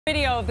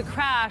Video of the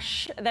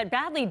crash that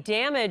badly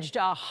damaged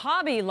a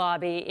Hobby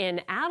Lobby in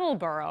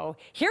Attleboro.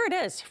 Here it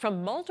is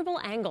from multiple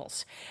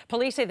angles.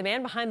 Police say the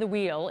man behind the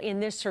wheel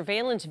in this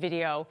surveillance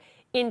video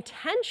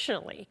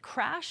intentionally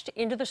crashed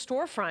into the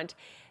storefront,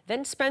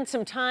 then spent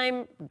some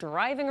time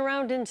driving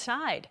around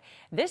inside.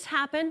 This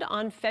happened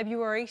on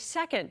February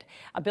 2nd.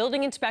 A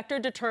building inspector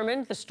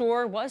determined the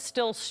store was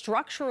still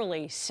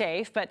structurally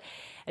safe, but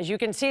as you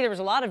can see, there was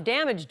a lot of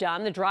damage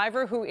done. The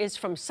driver, who is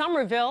from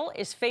Somerville,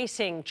 is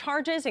facing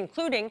charges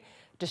including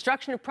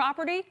destruction of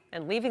property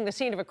and leaving the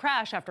scene of a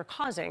crash after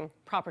causing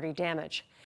property damage.